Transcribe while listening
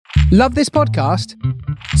Love this podcast?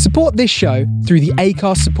 Support this show through the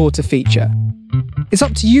Acast supporter feature. It's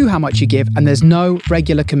up to you how much you give, and there's no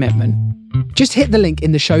regular commitment. Just hit the link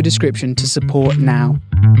in the show description to support now.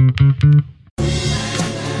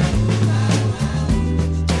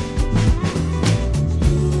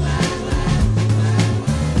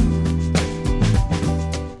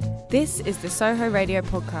 This is the Soho Radio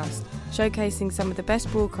Podcast, showcasing some of the best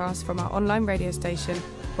broadcasts from our online radio station,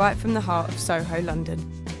 right from the heart of Soho, London.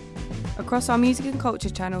 Across our music and culture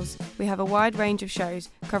channels, we have a wide range of shows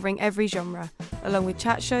covering every genre, along with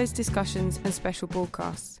chat shows, discussions and special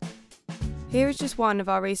broadcasts. Here is just one of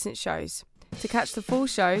our recent shows. To catch the full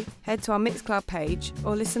show, head to our Mixcloud page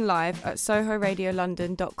or listen live at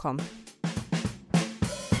sohoradiolondon.com.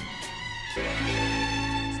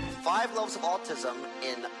 5 levels of autism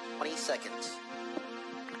in 20 seconds.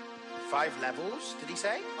 5 levels, did he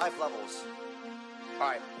say? 5 levels.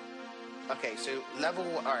 Alright. Okay, so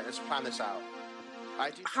alright, let's plan this out.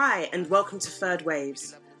 Hi, and welcome to Third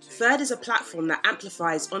Waves. Third is a platform that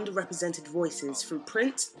amplifies underrepresented voices through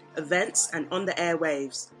print, events, and on-the-air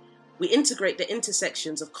waves. We integrate the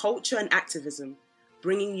intersections of culture and activism,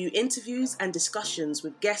 bringing you interviews and discussions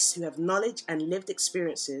with guests who have knowledge and lived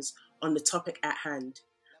experiences on the topic at hand.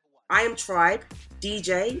 I am Tribe,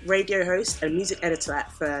 DJ, radio host, and music editor at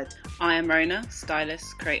Third. I am Rona,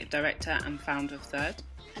 stylist, creative director, and founder of Third.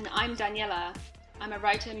 And I'm Daniela. I'm a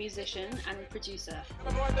writer, musician, and producer.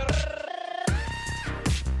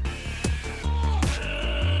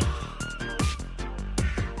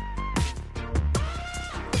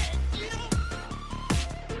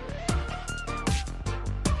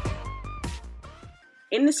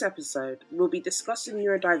 In this episode, we'll be discussing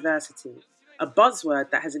neurodiversity, a buzzword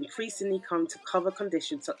that has increasingly come to cover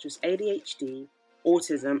conditions such as ADHD,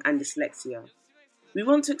 autism, and dyslexia. We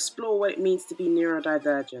want to explore what it means to be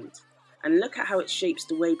neurodivergent and look at how it shapes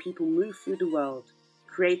the way people move through the world,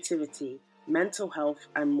 creativity, mental health,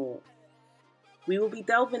 and more. We will be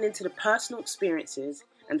delving into the personal experiences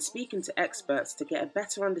and speaking to experts to get a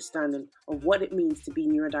better understanding of what it means to be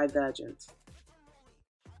neurodivergent.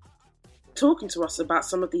 Talking to us about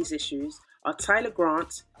some of these issues are Tyler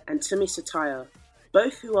Grant and Tumi Sataya,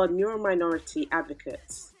 both who are neurominority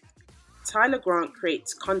advocates. Tyler Grant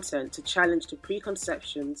creates content to challenge the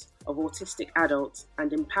preconceptions of autistic adults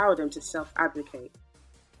and empower them to self-advocate.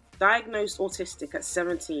 Diagnosed autistic at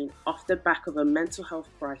 17 off the back of a mental health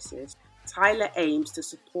crisis, Tyler aims to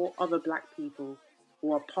support other Black people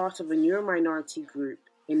who are part of a neurominority group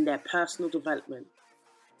in their personal development.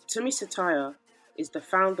 Tumi Sataya is the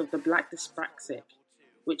founder of the Black Dyspraxic,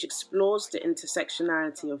 which explores the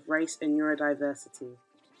intersectionality of race and neurodiversity.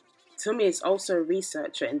 Tumi is also a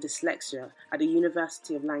researcher in dyslexia at the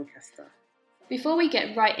University of Lancaster. Before we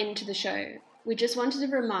get right into the show, we just wanted to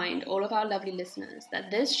remind all of our lovely listeners that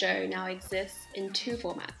this show now exists in 2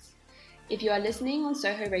 formats. If you are listening on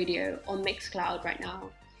Soho Radio or Mixcloud right now,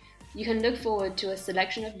 you can look forward to a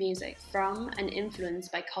selection of music from and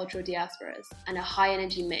influenced by cultural diasporas and a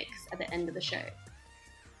high-energy mix at the end of the show.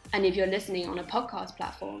 And if you're listening on a podcast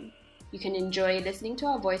platform, you can enjoy listening to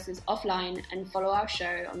our voices offline and follow our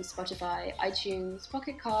show on Spotify, iTunes,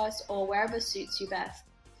 Pocket Cast, or wherever suits you best.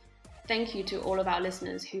 Thank you to all of our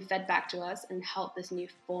listeners who fed back to us and helped this new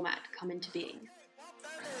format come into being.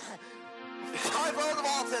 5 levels of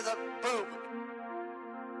autism. Boom.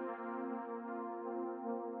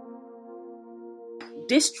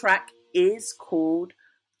 This track is called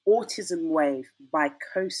Autism Wave by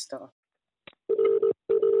Coaster.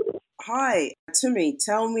 Hi, Tumi,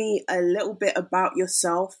 tell me a little bit about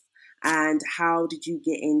yourself and how did you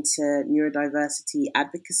get into neurodiversity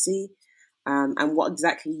advocacy and what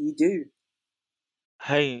exactly you do?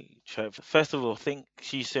 Hey, Trev. First of all, thank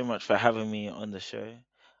you so much for having me on the show.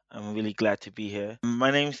 I'm really glad to be here. My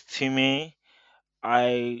name's Tumi.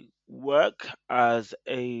 I work as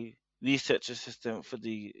a research assistant for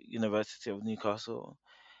the University of Newcastle.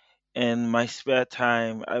 In my spare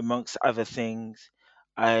time, amongst other things,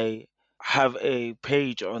 I have a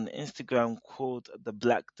page on Instagram called the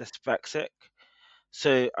Black Dyspraxic.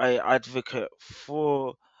 So I advocate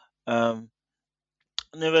for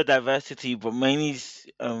neurodiversity, but mainly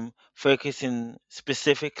focusing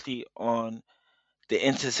specifically on the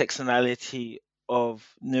intersectionality of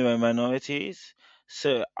neurominorities.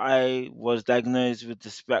 So I was diagnosed with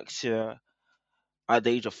dyspraxia at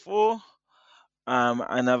the age of 4,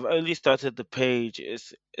 and I've only started the page.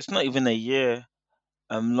 It's not even a year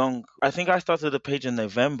long. I think I started the page in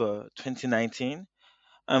November 2019,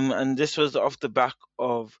 and this was off the back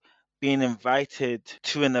of being invited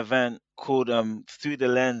to an event called Through the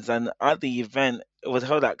Lens, and at the event, it was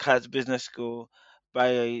held at Kaz Business School by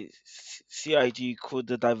a CIG called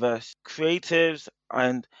the Diverse Creatives,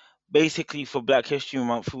 and basically for Black History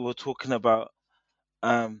Month, we were talking about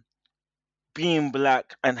um, being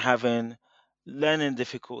black and having learning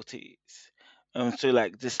difficulties. So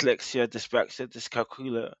like dyslexia, dyspraxia,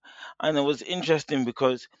 dyscalculia. And it was interesting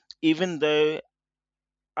because even though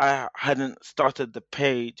I hadn't started the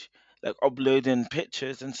page, like uploading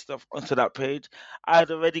pictures and stuff onto that page, I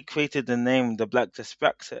had already created the name, the Black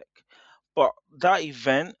Dyspraxic. But that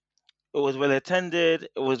event, it was well attended.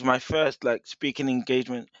 It was my first like speaking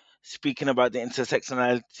engagement, speaking about the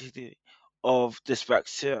intersectionality of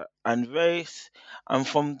dyspraxia and race. And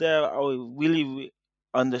from there, I really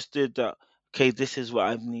understood that okay, this is what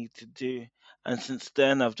I need to do. And since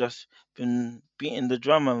then, I've just been beating the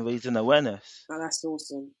drum and raising awareness. Now that's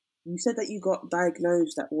awesome. You said that you got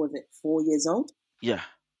diagnosed at, what was it, 4 years old? Yeah.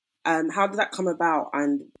 How did that come about,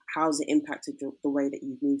 and how's it impacted the way that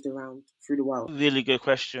you've moved around through the world? Really good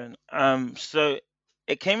question. So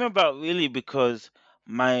it came about really because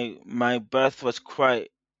my birth was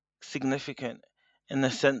quite significant in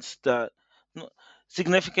the sense that no,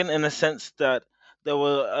 significant in the sense that there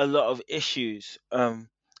were a lot of issues.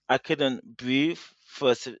 I couldn't breathe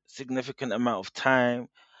for a significant amount of time.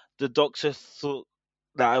 The doctor thought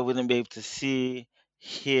that I wouldn't be able to see,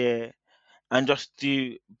 hear, and just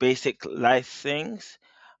do basic life things.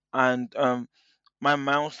 And my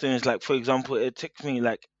milestones, like for example, it took me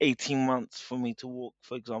like 18 months for me to walk,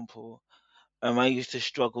 for example. I used to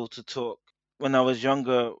struggle to talk. When I was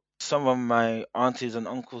younger, some of my aunties and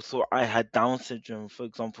uncles thought I had Down syndrome, for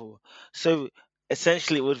example. So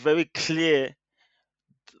essentially, it was very clear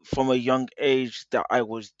from a young age that I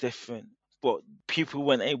was different, but people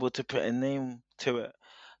weren't able to put a name to it.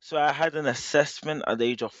 So I had an assessment at the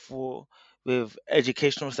age of 4 with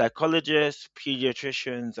educational psychologists,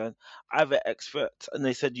 pediatricians, and other experts, and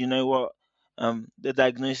they said, you know what, the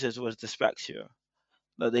diagnosis was dyspraxia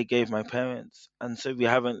that they gave my parents, and so we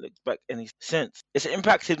haven't looked back any since. It's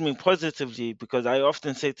impacted me positively because I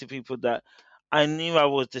often say to people that I knew I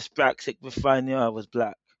was dyspraxic before I knew I was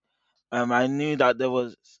black. I knew that there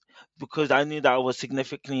was because I knew that I was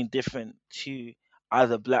significantly different to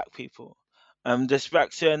other black people.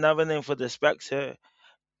 Dyspraxia, another name for dyspraxia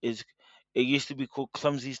is it used to be called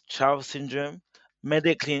clumsy child syndrome.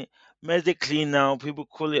 Medically, medically now people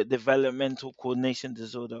call it developmental coordination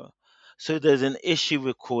disorder. So there's an issue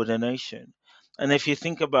with coordination. And if you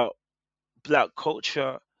think about black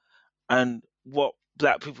culture and what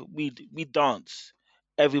black people we dance.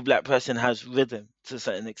 Every black person has rhythm to a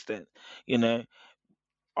certain extent. You know,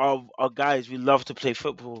 our guys we love to play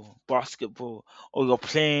football, basketball, or you're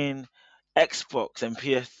playing Xbox and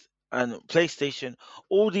PS and PlayStation.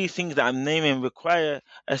 All these things that I'm naming require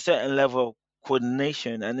a certain level of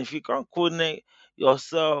coordination, and if you can't coordinate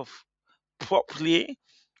yourself properly,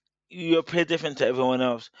 you appear different to everyone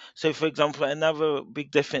else. So, for example, another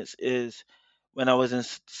big difference is when I was in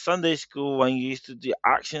Sunday school, when you used to do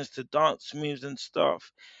actions to dance moves and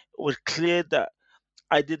stuff, it was clear that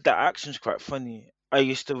I did the actions quite funny. I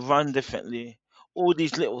used to run differently. All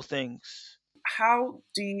these little things. How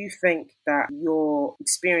do you think that your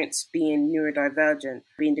experience being neurodivergent,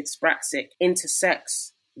 being dyspraxic,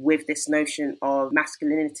 intersects with this notion of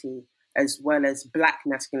masculinity as well as black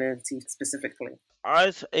masculinity specifically?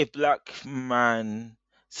 As a black man,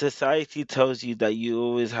 society tells you that you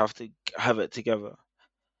always have to have it together,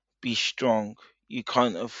 be strong. You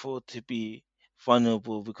can't afford to be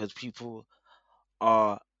vulnerable because people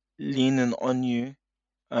are leaning on you.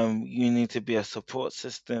 You need to be a support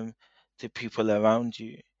system to people around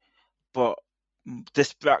you. But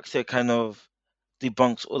dyspraxia kind of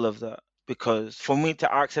debunks all of that because for me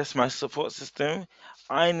to access my support system,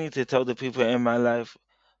 I need to tell the people in my life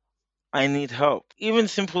I need help. Even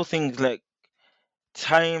simple things like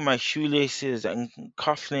tying my shoelaces and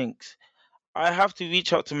cufflinks. I have to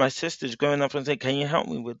reach out to my sisters growing up and say, can you help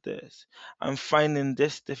me with this? I'm finding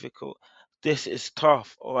this difficult. This is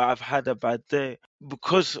tough, or I've had a bad day.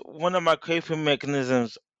 Because one of my coping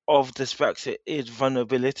mechanisms of dyspraxia is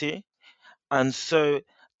vulnerability. And so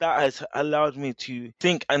that has allowed me to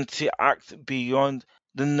think and to act beyond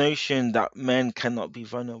the notion that men cannot be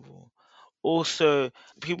vulnerable. Also,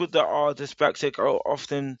 people that are dyspraxic are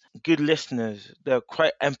often good listeners. They're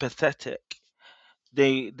quite empathetic.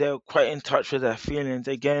 They're quite in touch with their feelings.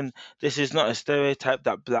 Again, this is not a stereotype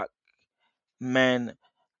that black men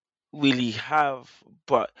really have,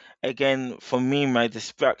 but again, for me, my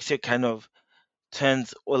dyspraxia kind of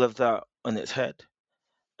turns all of that on its head,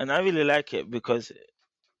 and I really like it because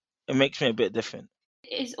it makes me a bit different.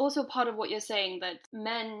 It's also part of what you're saying that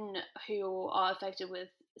men who are affected with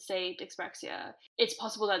say, dyspraxia, it's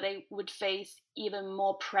possible that they would face even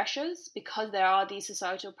more pressures because there are these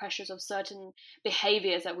societal pressures of certain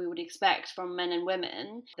behaviors that we would expect from men and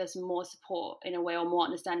women. There's more support in a way, or more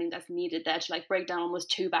understanding that's needed there to like break down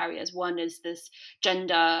almost two barriers. One is this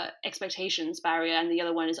gender expectations barrier, and the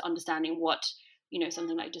other one is understanding what,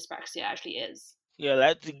 something like dyspraxia actually is. Yeah,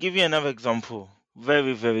 like to give you another example,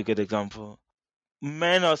 very, very good example.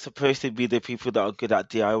 Men are supposed to be the people that are good at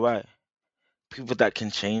DIY, people that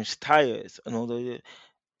can change tires, and all the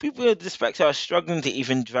people with dyslexia are struggling to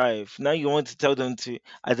even drive. Now you want to tell them to,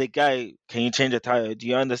 as a guy, can you change a tire? Do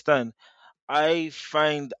you understand? I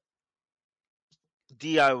find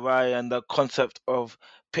DIY and the concept of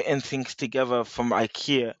putting things together from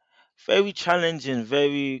IKEA very challenging,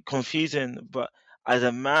 very confusing. But as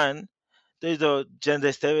a man, those are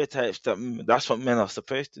gender stereotypes that's what men are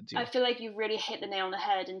supposed to do. I feel like you really hit the nail on the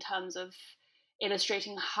head in terms of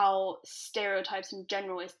illustrating how stereotypes in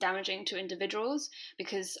general is damaging to individuals,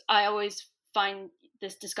 because I always find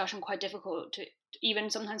this discussion quite difficult to, even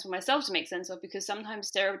sometimes for myself, to make sense of, because sometimes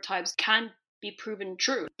stereotypes can be proven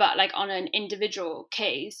true, but like on an individual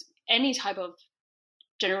case, any type of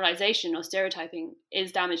generalization or stereotyping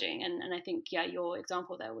is damaging, and I think your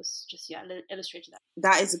example there was just illustrated that.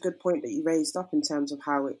 That is a good point that you raised up in terms of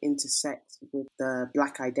how it intersects with the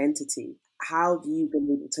Black identity. How have you been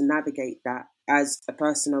able to navigate that as a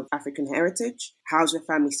person of African heritage? How's your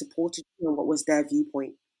family supported you, and what was their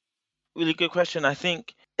viewpoint? Really good question. I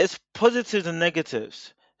think it's positives and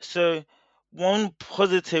negatives. So one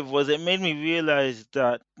positive was it made me realize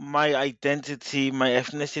that my identity, my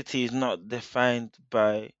ethnicity is not defined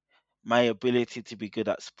by my ability to be good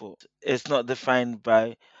at sport. It's not defined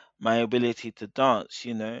by my ability to dance,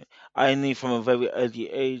 I knew from a very early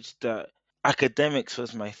age that academics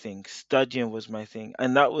was my thing, studying was my thing.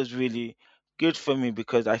 And that was really good for me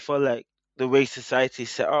because I felt like the way society is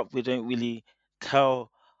set up, we don't really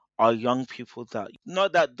tell our young people that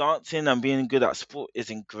not that dancing and being good at sport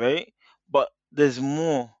isn't great, but there's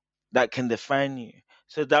more that can define you.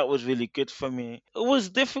 So that was really good for me. It was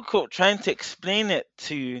difficult trying to explain it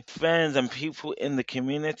to friends and people in the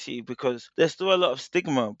community because there's still a lot of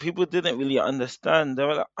stigma. People didn't really understand. They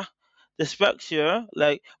were like, dyslexia,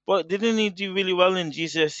 but didn't he do really well in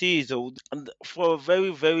GCSEs? And for a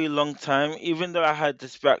very, very long time, even though I had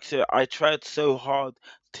dyslexia, I tried so hard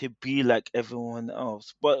to be like everyone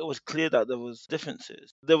else, but it was clear that there was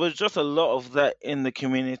differences. There was just a lot of that in the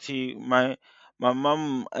community. My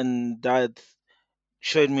mum and dad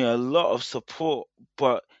showed me a lot of support,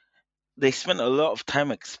 but they spent a lot of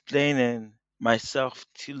time explaining myself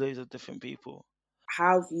to loads of different people.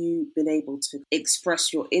 How have you been able to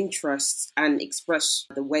express your interests and express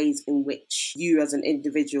the ways in which you as an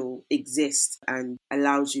individual exist and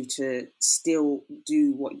allows you to still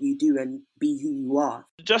do what you do and be who you are?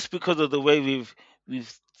 Just because of the way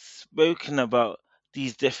we've spoken about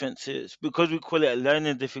these differences, because we call it a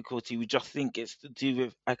learning difficulty, we just think it's to do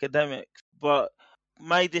with academics. But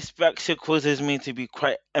my dyslexia causes me to be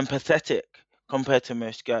quite empathetic compared to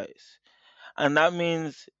most guys. And that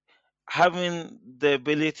means having the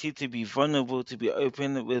ability to be vulnerable, to be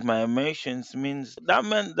open with my emotions, meant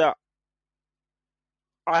that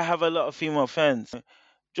I have a lot of female friends.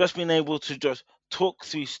 Just being able to just talk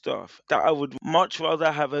through stuff, that I would much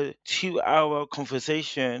rather have a 2-hour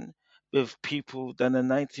conversation with people than a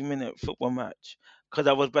 90-minute football match, because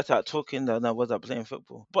I was better at talking than I was at playing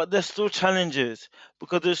football. But there's still challenges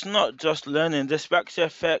because it's not just learning. Dyslexia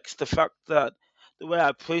affects the fact that the way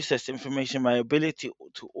I process information, my ability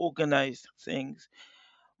to organize things,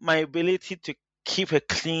 my ability to keep a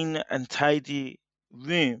clean and tidy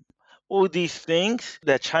room. All these things,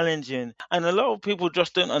 they're challenging. And a lot of people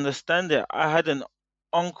just don't understand it. I had an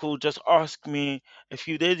uncle just ask me a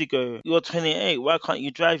few days ago, "You're 28, why can't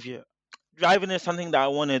you drive yet?" Driving is something that I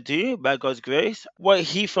want to do by God's grace. What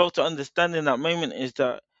he failed to understand in that moment is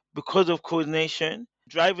that because of coordination,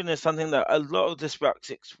 driving is something that a lot of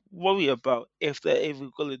dyspraxics worry about if they're ever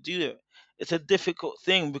going to do it. It's a difficult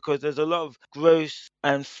thing because there's a lot of gross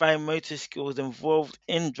and fine motor skills involved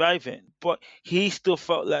in driving. But he still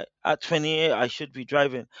felt like at 28 I should be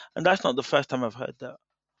driving. And that's not the first time I've heard that.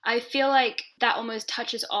 I feel like that almost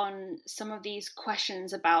touches on some of these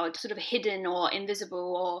questions about sort of hidden or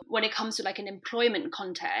invisible, or when it comes to like an employment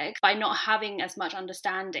context, by not having as much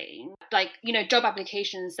understanding, like, job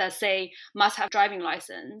applications that say must have driving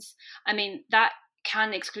license. I mean, that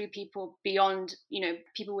can exclude people beyond,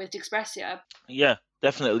 people with dyspraxia. Yeah,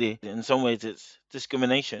 definitely. In some ways it's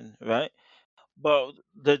discrimination, right? But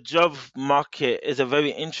the job market is a very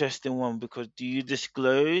interesting one because do you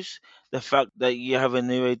disclose the fact that you have a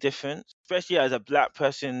neuro difference? Especially as a black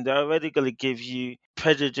person, they're already going to give you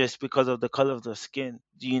prejudice because of the color of the skin.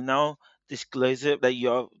 Do you now disclose it that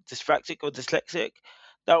you're dyspraxic or dyslexic?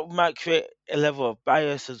 That might create a level of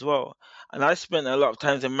bias as well. And I spent a lot of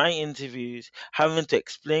times in my interviews having to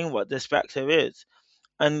explain what dyspraxia is.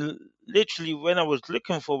 And literally, when I was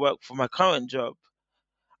looking for work for my current job,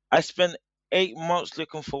 I spent 8 months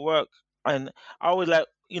looking for work, and I was like,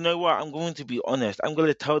 you know what? I'm going to be honest. I'm going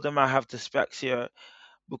to tell them I have dyspepsia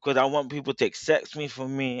because I want people to accept me for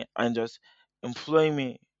me and just employ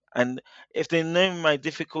me. And if they know my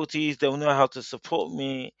difficulties, they'll know how to support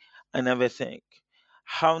me and everything.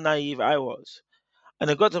 How naive I was. And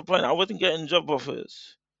it got to the point I wasn't getting job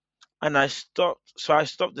offers. And I stopped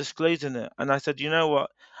disclosing it. And I said, you know what?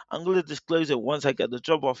 I'm going to disclose it once I get the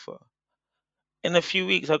job offer. In a few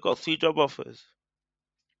weeks, I got 3 job offers.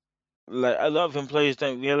 Like a lot of employees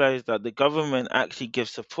don't realize that the government actually gives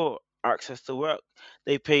support, access to work.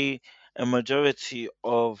 They pay a majority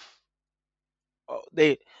of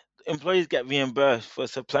they employees get reimbursed for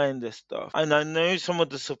supplying this stuff. And I know some of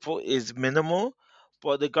the support is minimal,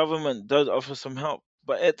 but the government does offer some help.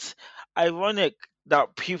 But it's ironic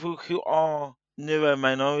that people who are neuro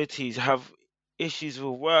minorities have issues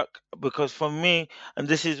with work because for me, and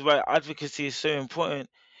this is why advocacy is so important,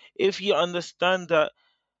 if you understand that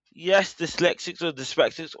yes, dyslexics or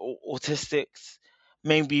dyspraxics or autistics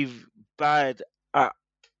may be bad at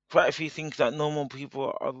quite a few things that normal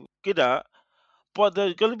people are good at, but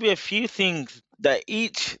there's going to be a few things that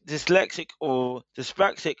each dyslexic or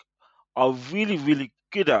dyspraxic are really, really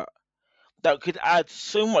good at that could add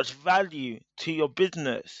so much value to your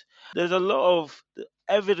business. There's a lot of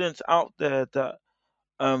evidence out there that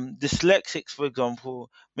dyslexics, for example,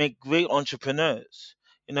 make great entrepreneurs.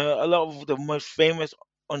 You know, a lot of the most famous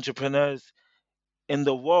entrepreneurs in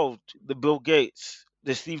the world, the Bill Gates,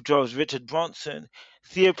 the Steve Jobs, Richard Branson,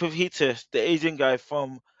 Theo Pavitas, the Asian guy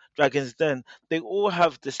from Dragon's Den, they all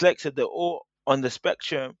have dyslexia, they're all on the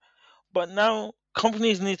spectrum. But now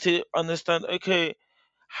companies need to understand, okay,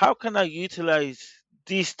 how can I utilize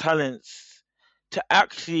these talents to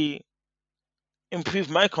actually improve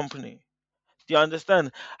my company? Do you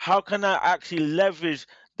understand? How can I actually leverage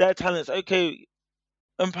their talents? Okay,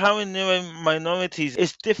 empowering neuro minorities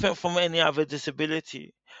is different from any other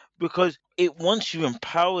disability because it once you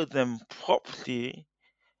empower them properly,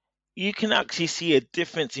 you can actually see a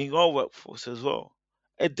difference in your workforce as well,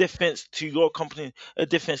 a difference to your company, a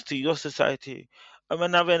difference to your society.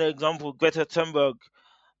 Another example, Greta Thunberg,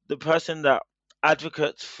 the person that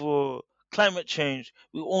advocates for climate change.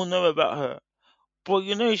 We all know about her, but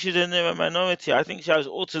you know she's a neuro minority. I think she has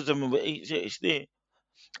autism with ADHD,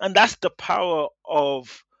 and that's the power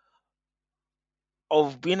of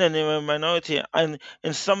being a neuro minority. And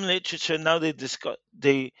in some literature now they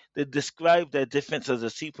describe their difference as a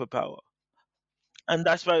superpower. And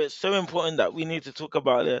that's why it's so important that we need to talk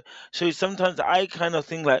about it. So sometimes I kind of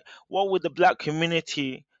think like, what would the black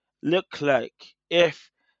community look like if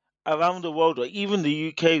around the world or even the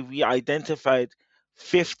UK we identified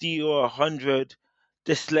 50 or 100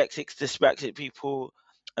 dyslexics, dyspraxic people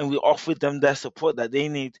and we offered them their support that they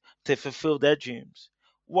need to fulfill their dreams?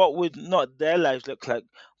 What would not their lives look like,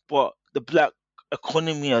 but the black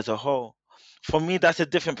economy as a whole? For me, that's a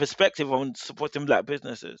different perspective on supporting black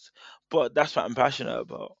businesses, but that's what I'm passionate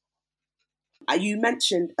about. You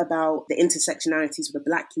mentioned about the intersectionalities of the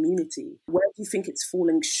black community. Where do you think it's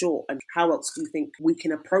falling short and how else do you think we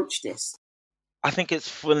can approach this? I think it's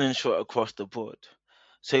falling short across the board.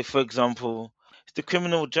 So, for example, the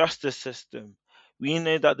criminal justice system. We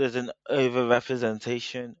know that there's an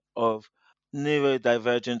overrepresentation of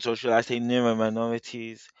neurodivergent, or should I say neuro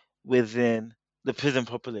minorities, within the prison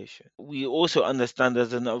population. We also understand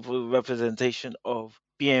there's an overrepresentation of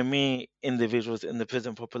BME individuals in the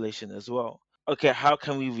prison population as well. Okay, how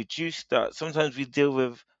can we reduce that? Sometimes we deal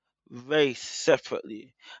with race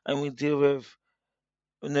separately and we deal with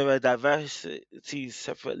neurodiversity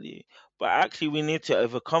separately. But actually, we need to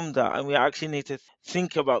overcome that and we actually need to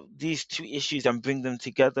think about these two issues and bring them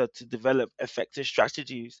together to develop effective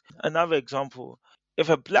strategies. Another example, if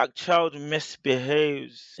a black child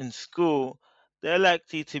misbehaves in school, they're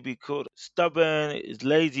likely to be called stubborn, is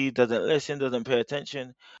lazy, doesn't listen, doesn't pay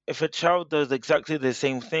attention. If a child does exactly the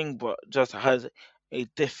same thing but just has a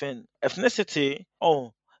different ethnicity,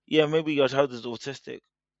 oh, yeah, maybe your child is autistic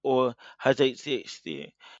or has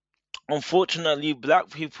ADHD. Unfortunately, black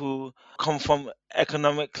people come from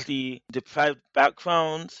economically deprived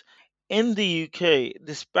backgrounds. In the UK,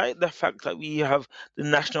 despite the fact that we have the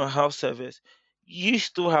National Health Service, you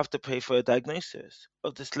still have to pay for a diagnosis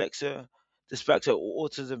of dyslexia, dyspraxia, or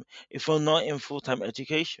autism if you're not in full-time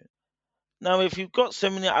education. Now, if you've got so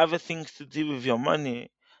many other things to do with your money,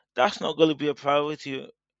 that's not going to be a priority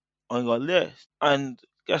on your list. And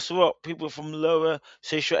guess what? People from lower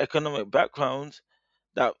socioeconomic backgrounds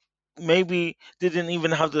that maybe didn't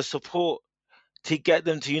even have the support to get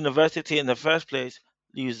them to university in the first place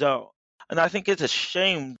lose out. And I think it's a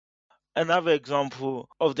shame. Another example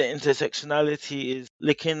of the intersectionality is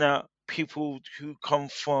looking at people who come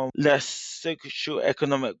from less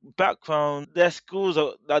socio-economic background. Their schools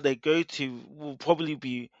that they go to will probably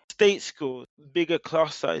be state schools, bigger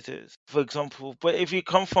class sizes, for example. But if you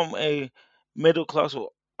come from a middle class or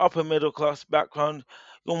upper middle class background,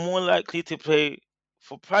 you're more likely to pay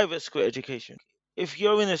for private school education. If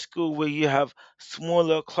you're in a school where you have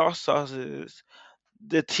smaller class sizes,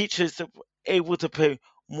 the teachers are able to pay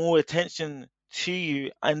more attention to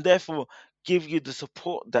you and therefore give you the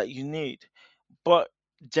support that you need. But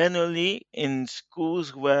generally, in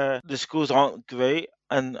schools where the schools aren't great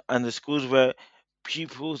and the schools where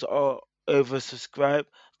pupils are oversubscribed,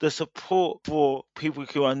 the support for people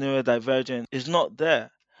who are neurodivergent is not there.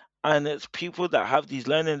 And it's people that have these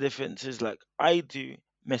learning differences, like I do,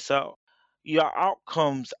 miss out. Your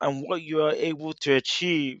outcomes and what you are able to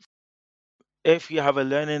achieve if you have a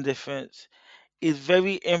learning difference is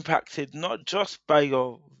very impacted not just by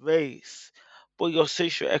your race, but your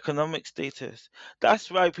socioeconomic status. That's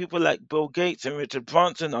why people like Bill Gates and Richard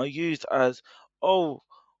Branson are used as, oh,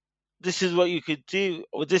 this is what you could do,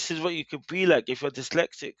 or this is what you could be like if you're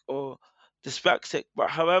dyslexic or dyspraxic. But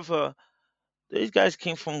however, these guys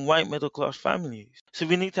came from white middle class families. So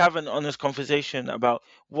we need to have an honest conversation about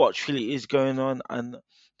what truly is going on and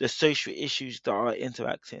the social issues that are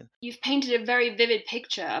interacting. You've painted a very vivid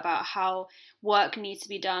picture about how work needs to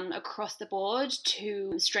be done across the board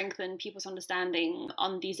to strengthen people's understanding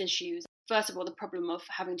on these issues. First of all, the problem of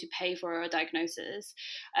having to pay for a diagnosis.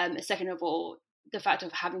 Second of all, the fact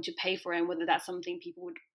of having to pay for it and whether that's something people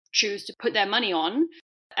would choose to put their money on.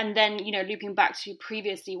 And then, looping back to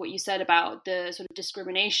previously what you said about the sort of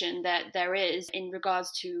discrimination that there is in regards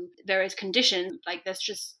to various conditions, like there's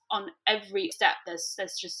just on every step, there's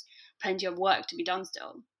just plenty of work to be done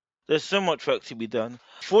still. There's so much work to be done.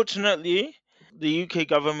 Fortunately, the UK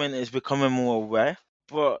government is becoming more aware,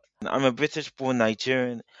 but I'm a British-born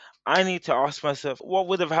Nigerian. I need to ask myself, what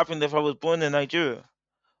would have happened if I was born in Nigeria?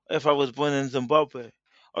 If I was born in Zimbabwe?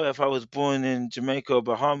 Or if I was born in Jamaica or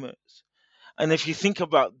Bahamas? And if you think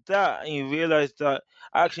about that and you realize that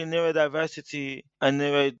actually neurodiversity and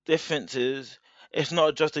neurodifferences, it's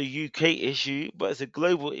not just a UK issue, but it's a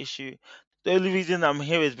global issue. The only reason I'm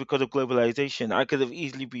here is because of globalization. I could have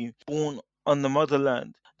easily been born on the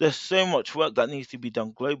motherland. There's so much work that needs to be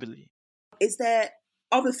done globally. Is there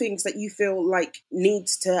other things that you feel like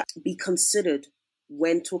needs to be considered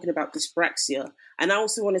when talking about dyspraxia? And I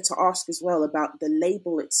also wanted to ask as well about the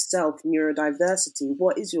label itself, neurodiversity.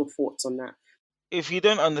 What is your thoughts on that? If you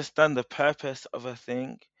don't understand the purpose of a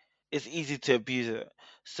thing, it's easy to abuse it.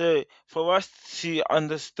 So for us to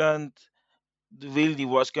understand really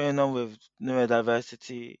what's going on with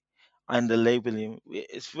neurodiversity and the labeling,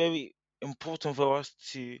 it's very important for us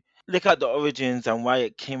to look at the origins and why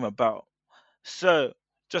it came about. So,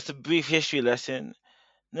 just a brief history lesson.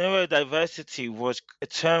 Neurodiversity was a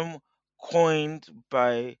term coined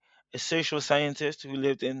by a social scientist who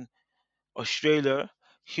lived in Australia,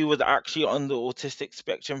 who was actually on the autistic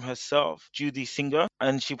spectrum herself, Judy Singer,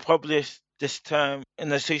 and she published this term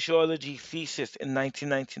in a sociology thesis in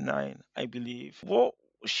 1999, I believe. What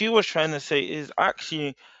she was trying to say is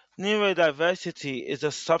actually neurodiversity is a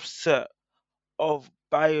subset of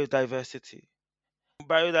biodiversity.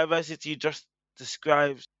 Biodiversity just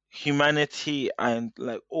describes humanity and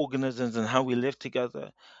like organisms and how we live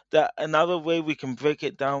together. That another way we can break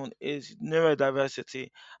it down is neurodiversity.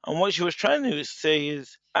 And what she was trying to say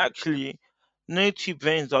is actually no two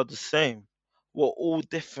brains are the same. We're all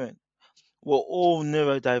different. We're all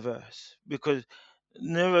neurodiverse because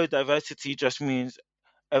neurodiversity just means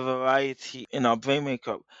a variety in our brain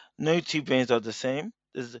makeup. No two brains are the same.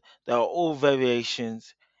 There are all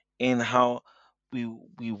variations in how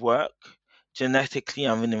we work genetically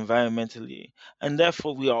and environmentally, and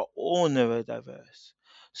therefore we are all neurodiverse.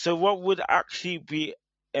 So, what would actually be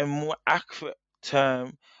a more accurate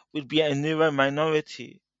term would be a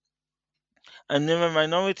neurominority. And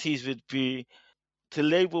neurominorities would be to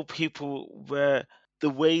label people where the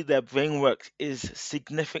way their brain works is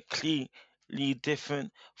significantly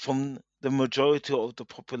different from the majority of the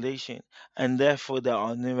population, and therefore there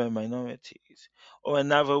are neurominorities. Or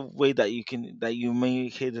another way that you may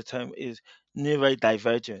hear the term is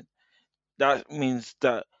neurodivergent. That means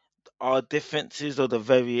that our differences or the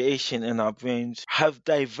variation in our brains have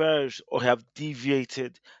diverged or have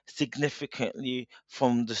deviated significantly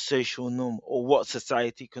from the social norm or what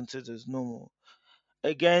society considers normal.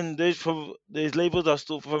 Again, those labels are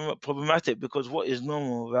still problematic because what is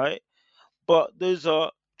normal, right? But those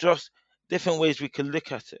are just different ways we can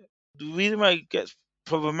look at it. The reason why it gets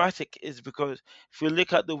problematic is because if you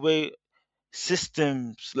look at the way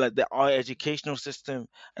systems like our educational system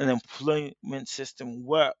and employment system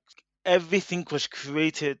work, everything was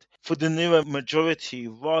created for the newer majority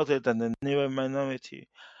rather than the newer minority.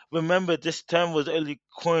 Remember, this term was only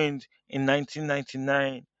coined in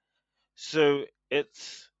 1999, so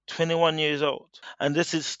it's 21 years old. And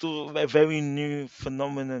this is still a very new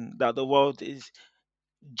phenomenon that the world is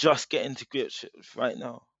just getting to grips with right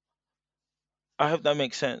now. I hope that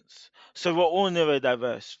makes sense. So we're all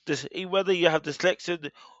neurodiverse. Whether you have dyslexia,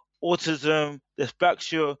 autism,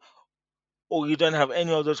 dyspraxia, or you don't have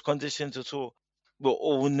any of those conditions at all, we're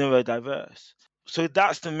all neurodiverse. So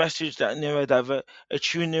that's the message that a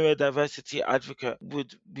true neurodiversity advocate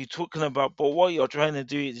would be talking about. But what you're trying to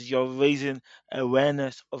do is you're raising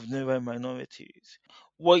awareness of neurominorities.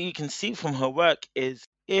 What you can see from her work is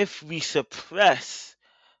if we suppress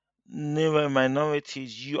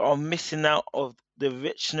neurominorities, you are missing out of the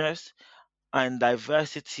richness and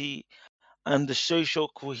diversity and the social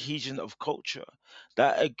cohesion of culture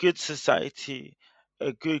that a good society,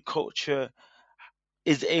 a good culture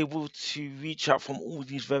is able to reach out from all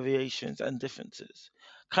these variations and differences.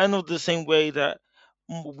 Kind of the same way that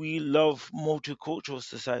we love multicultural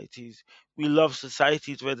societies. We love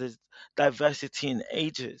societies where there's diversity in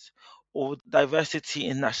ages or diversity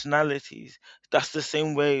in nationalities. That's the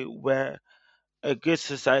same way where a good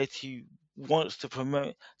society wants to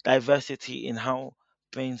promote diversity in how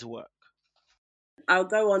brains work. I'll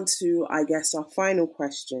go on to, I guess, our final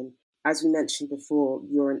question. As we mentioned before,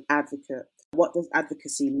 you're an advocate. What does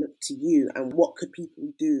advocacy look to you, and what could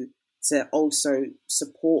people do to also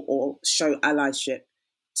support or show allyship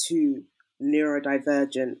to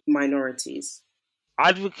neurodivergent minorities?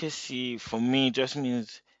 Advocacy for me just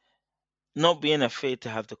means not being afraid to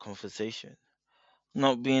have the conversation,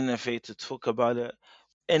 not being afraid to talk about it.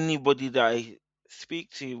 Anybody that I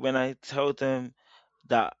speak to, when I tell them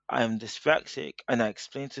that I'm dyspraxic and I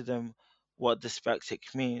explain to them what dyspraxic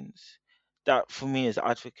means, that for me is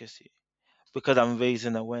advocacy because I'm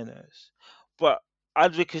raising awareness. But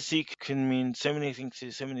advocacy can mean so many things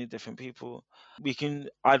to so many different people. We can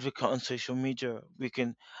advocate on social media, we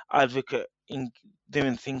can advocate in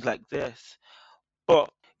doing things like this. But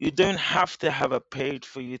you don't have to have a page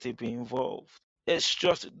for you to be involved. It's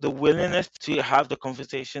just the willingness to have the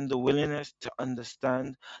conversation, the willingness to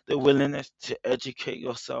understand, the willingness to educate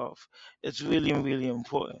yourself. It's really, really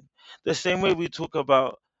important. The same way we talk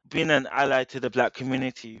about being an ally to the black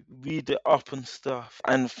community, read it up and stuff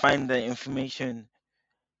and find the information.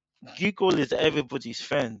 Google is everybody's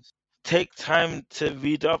friend. Take time to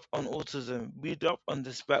read up on autism, read up on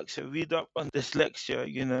dyspraxia, read up on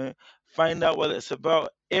dyslexia, find out what it's about.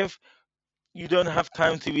 If you don't have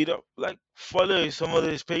time to read up, like follow some of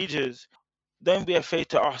those pages. Don't be afraid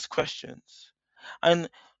to ask questions. And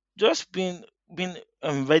just being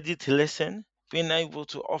ready to listen, being able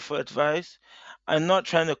to offer advice, and not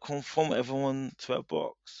trying to conform everyone to a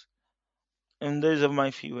box. And those are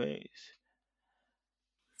my few ways.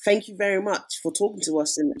 Thank you very much for talking to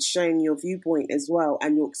us and sharing your viewpoint as well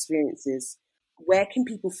and your experiences. Where can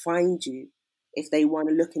people find you if they want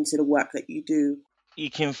to look into the work that you do? You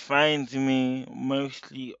can find me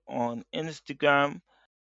mostly on Instagram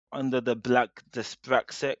under the Black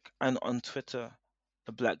Dyspraxic and on Twitter,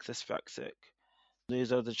 the Black Dyspraxic.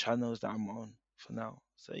 Those are the channels that I'm on for now.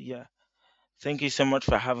 So yeah, thank you so much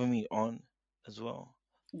for having me on as well.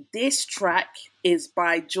 This track is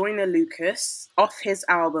by Joyner Lucas off his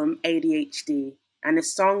album ADHD, and the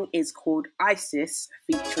song is called Isis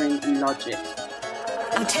featuring Logic.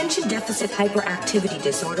 Attention Deficit Hyperactivity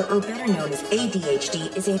Disorder, or better known as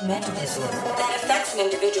ADHD, is a mental disorder that affects an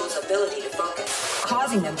individual's ability to focus,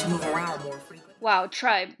 causing them to move around more frequently. Wow,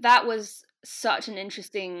 Tribe, that was such an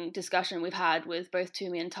interesting discussion we've had with both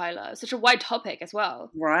Tumi and Tyler. Such a wide topic as well.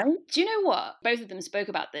 Right? Do you know what? Both of them spoke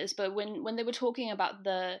about this, but when they were talking about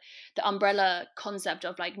the umbrella concept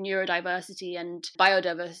of like neurodiversity and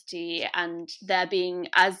biodiversity and there being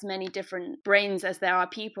as many different brains as there are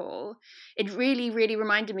people, it really, really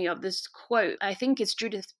reminded me of this quote. I think it's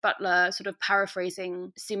Judith Butler sort of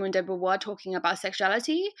paraphrasing Simone de Beauvoir talking about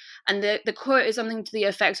sexuality. And the quote is something to the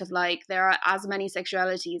effect of like, there are as many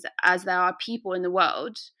sexualities as there are people in the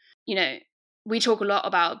world. You know, we talk a lot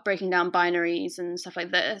about breaking down binaries and stuff like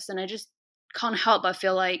this, and I just can't help but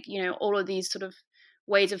feel like, all of these sort of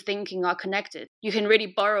ways of thinking are connected. You can really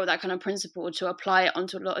borrow that kind of principle to apply it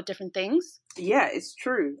onto a lot of different things. Yeah, it's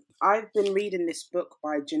true. I've been reading this book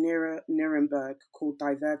by Janira Nuremberg called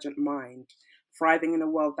Divergent Mind, Thriving in a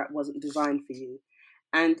World That Wasn't Designed for You.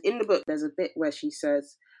 And in the book, there's a bit where she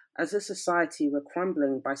says, as a society, we're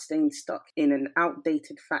crumbling by staying stuck in an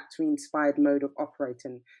outdated factory-inspired mode of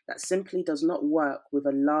operating that simply does not work with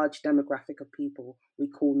a large demographic of people we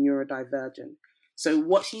call neurodivergent. So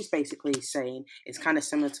what she's basically saying is kind of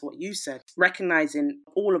similar to what you said, recognizing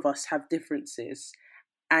all of us have differences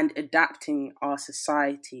and adapting our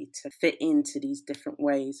society to fit into these different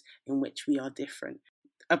ways in which we are different.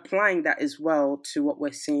 Applying that as well to what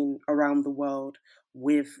we're seeing around the world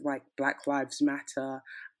with like Black Lives Matter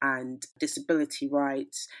and disability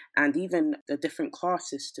rights and even the different class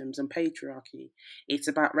systems and patriarchy. It's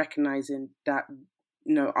about recognizing that,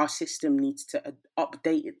 our system needs to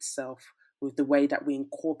update itself with the way that we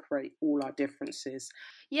incorporate all our differences.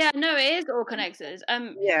 Yeah, no, it is all connected.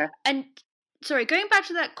 Yeah. And sorry, going back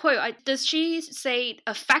to that quote, does she say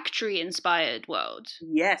a factory-inspired world?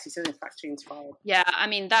 Yes, she says a factory-inspired. Yeah, I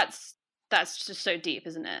mean, that's just so deep,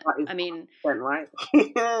 isn't it? I mean, right.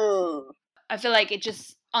 I feel like it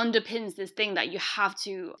just underpins this thing that you have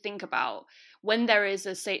to think about when there is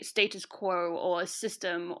a status quo or a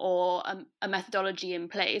system or a methodology in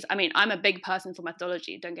place. I mean, I'm a big person for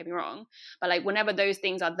methodology, don't get me wrong, but like whenever those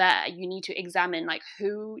things are there, you need to examine like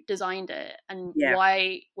who designed it and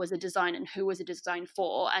why was it designed and who was it designed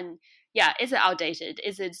for, and is it outdated?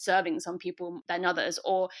 Is it serving some people than others?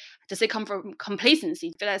 Or does it come from complacency?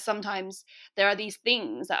 I feel like sometimes there are these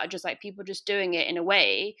things that are just like people just doing it in a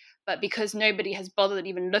way, but because nobody has bothered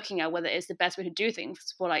even looking at whether it's the best way to do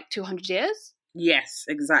things for like 200 years. Yes,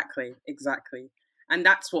 exactly. And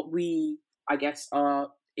that's what we, I guess,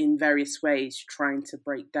 are in various ways trying to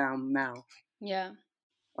break down now. Yeah.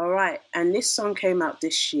 All right. And this song came out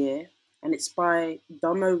this year and it's by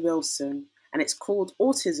Domo Wilson. And it's called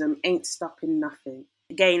Autism Ain't Stopping Nothing.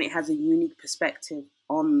 Again, it has a unique perspective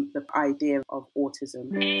on the idea of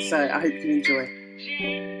autism. So I hope you enjoy.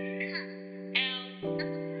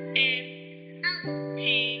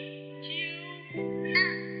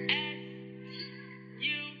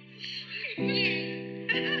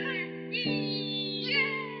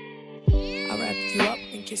 I wrapped you up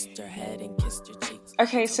and kissed your head and kissed your cheeks.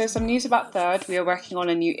 Okay, so some news about Third. We are working on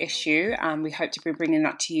a new issue and we hope to be bringing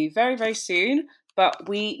that to you very, very soon. But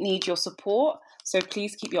we need your support. So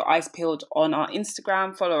please keep your eyes peeled on our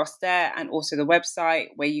Instagram, follow us there, and also the website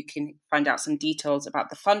where you can find out some details about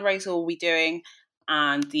the fundraiser we'll be doing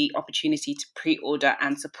and the opportunity to pre-order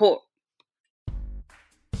and support.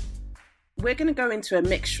 We're going to go into a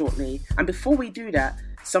mix shortly. And before we do that,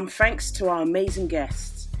 some thanks to our amazing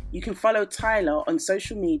guests. You can follow Tyler on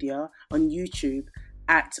social media, on YouTube,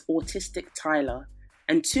 at Autistic Tyler,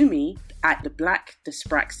 and to me, at The Black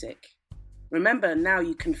Dyspraxic. Remember, now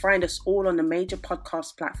you can find us all on the major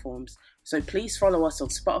podcast platforms, so please follow us on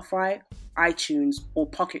Spotify, iTunes, or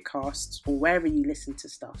Pocket Casts, or wherever you listen to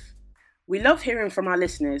stuff. We love hearing from our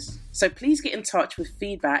listeners, so please get in touch with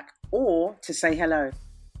feedback or to say hello.